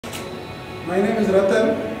My name is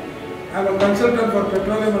Ratan. I am a consultant for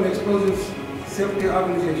Petroleum and Explosives Safety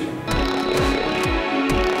Organization.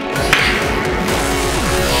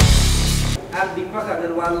 I am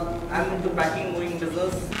I am into packing moving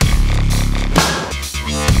business.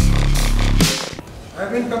 I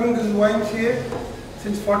have been coming to this YMCA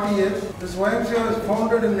since 40 years. This YMCA was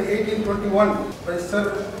founded in 1821 by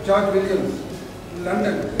Sir George Williams in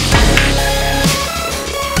London.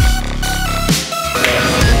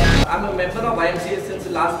 I am a member of Ymca since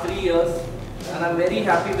the last 3 years and I am very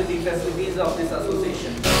happy with the facilities of this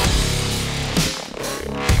association.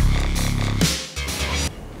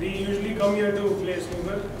 We usually come here to play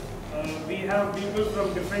snooker. We have people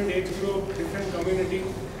from different age group, different community,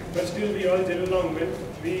 but still we all get along well.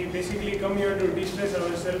 We basically come here to de-stress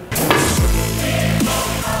ourselves.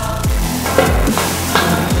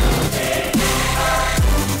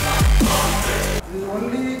 It is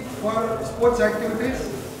only for sports activities,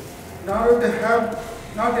 in order to have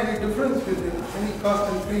not any difference with any cost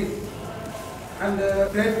and fee. And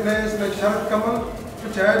great players like Sharat Kamal,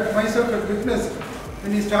 which I myself had witnessed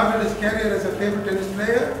when he started his career as a table tennis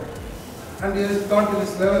player, and he has gone to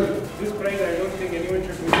this level. This prize I don't think anyone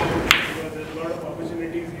should miss out because there's a lot of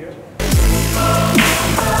opportunities here.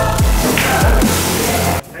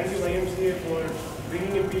 Thank you Ymca for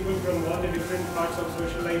bringing in people from all the different parts of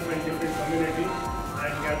social life and different community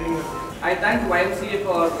and gathering us here. I thank Ymca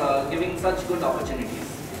for giving such good opportunities.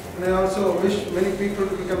 And I also wish many people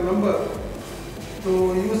to become members to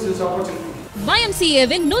use this opportunity.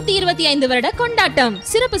 YMCA-வின் 125 வருட கொண்டாட்டம்.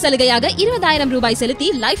 சிறப்பு சலுகையாக 20,000 ரூபாய் செலுத்தி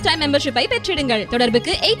life time மெம்பர்ஷிப்பை பெற்றிடுங்கள்.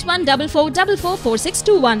 தொடர்புக்கு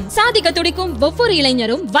 8144444621. சாதிக்க துடிக்கும் ஒவ்வொரு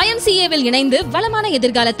இளைஞரும் YMCA-வில் இணைந்து வளமான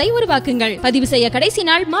எதிர்காலத்தை உருவாக்குங்கள். பதிவு செய்ய கடைசி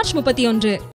நாள் மார்ச் 31.